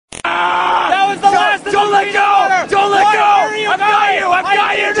let go! Don't let go! I've got you! I've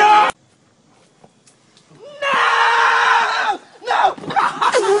got you! No! No!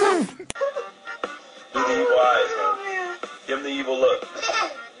 Do the evil eyes, man. Give him the evil look.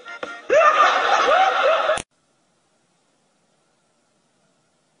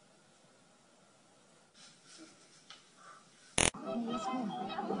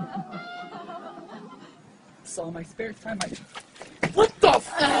 So in my spare time, what the f?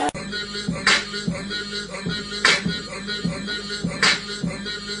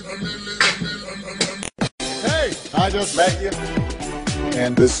 Hey, I just met you,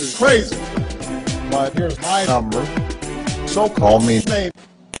 and this is crazy. But here's my number, so call me maybe.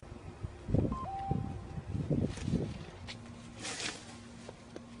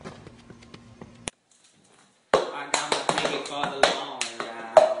 I got my ticket for the long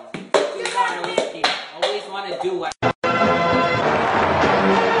round. Always want to do what.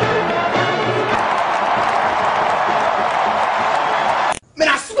 Man,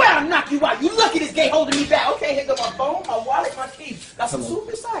 I swear I'll knock you out. You lucky this gay holding me back. Okay, here go my phone, my wallet, my keys. Got some soup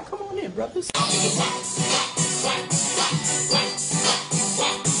inside. Come on in, brothers.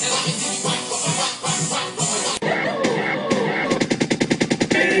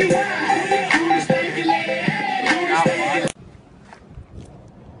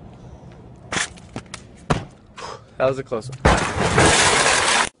 That was a close one.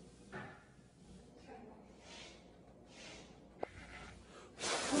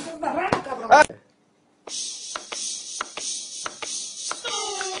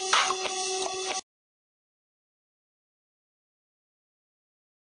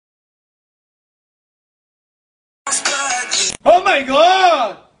 Oh my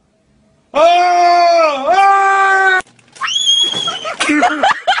god! Oh! Oh!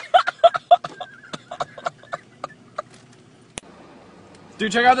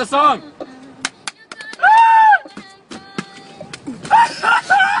 Dude, check out this song!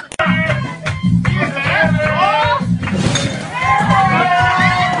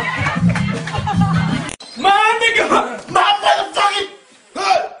 My nigga! My motherfucking...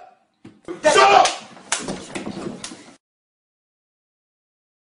 Shut up!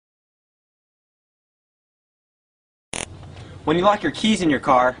 When you lock your keys in your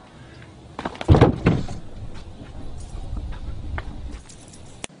car,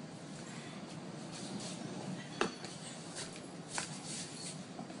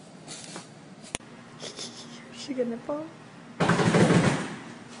 She gonna fall?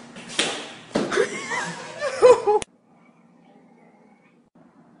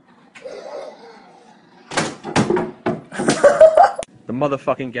 The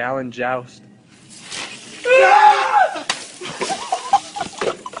motherfucking gallon joust.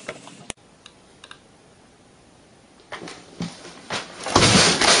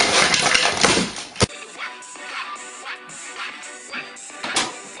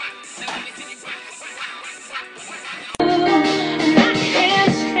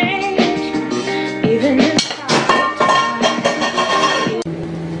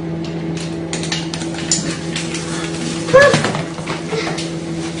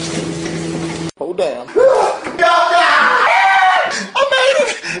 Oh, damn.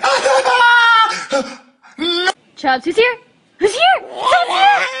 Chubbs, who's here? Who's here? Someone's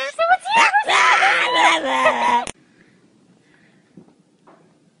here! Someone's here! Who's here?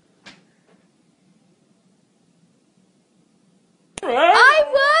 I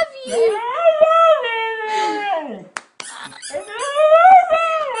love you!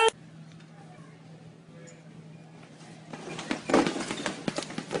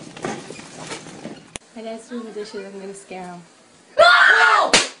 My dad's doing the dishes. I'm gonna scare him.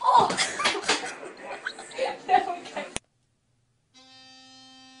 No! Oh!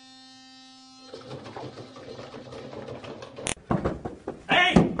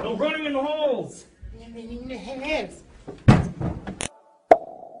 Hey! No running in the holes!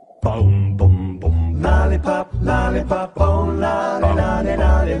 Boom, boom, boom. Lollipop, lollipop, oh, lolly, lolly,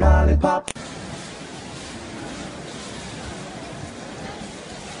 lolly, lollipop.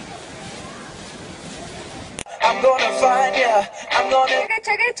 I'm gonna find ya. I'm gonna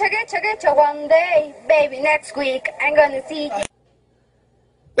Chugga, chugga, one day, baby, next week, I'm gonna see you.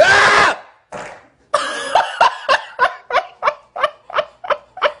 Ah!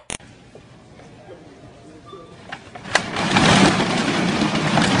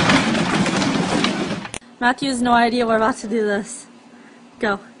 Matthew has no idea we're about to do this.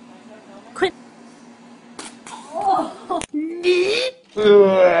 Go. Quit. What?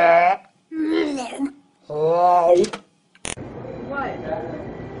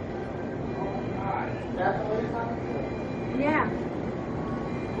 Yeah.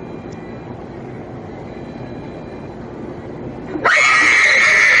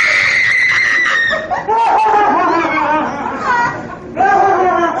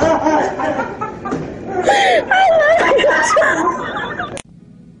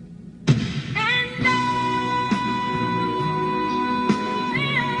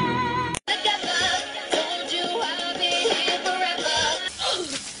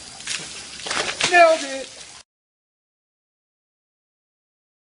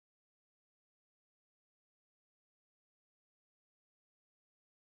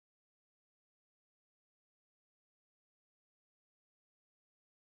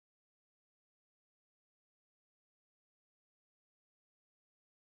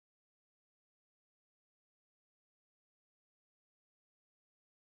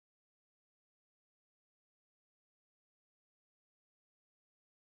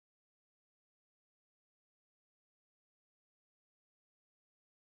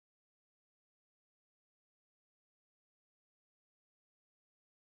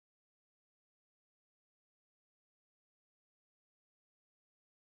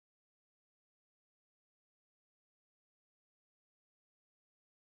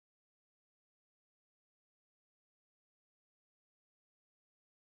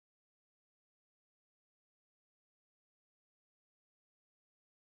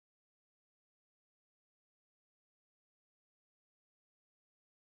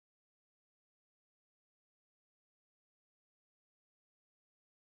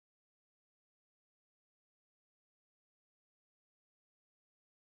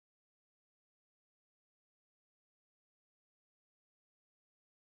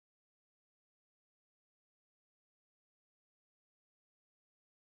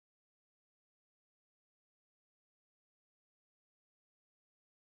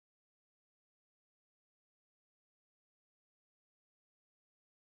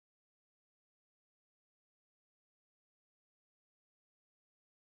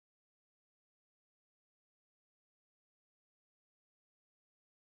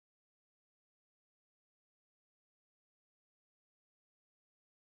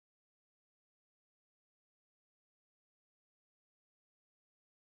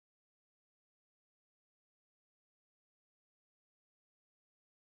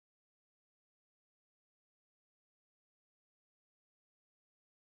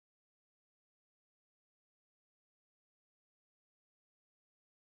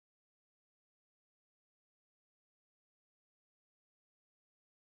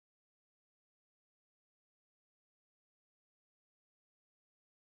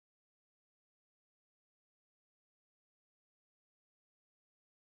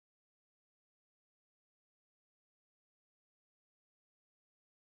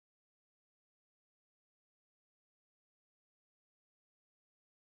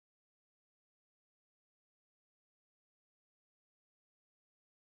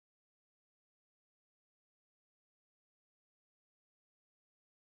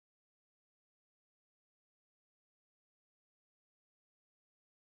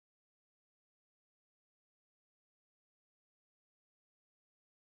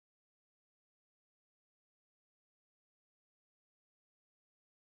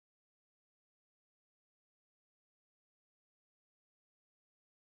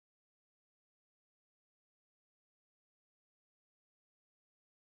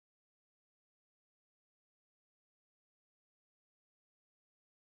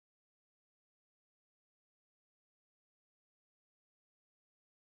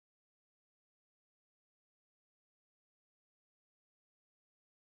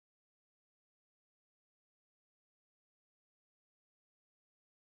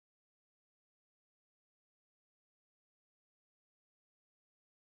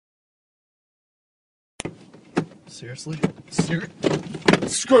 Seriously?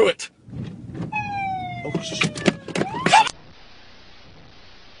 Screw it! Oh, shit.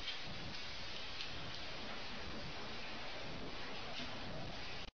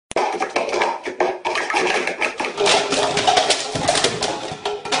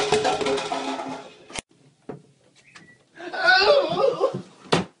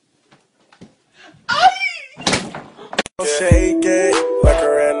 Shake it like a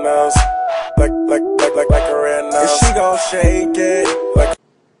red nose, like a red nose. And she gon' shake it like.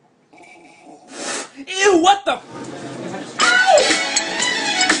 Ew, what the?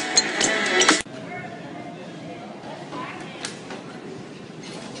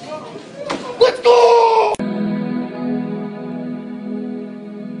 Let's go!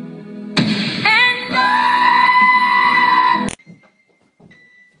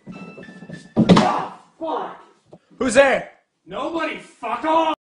 Who's there?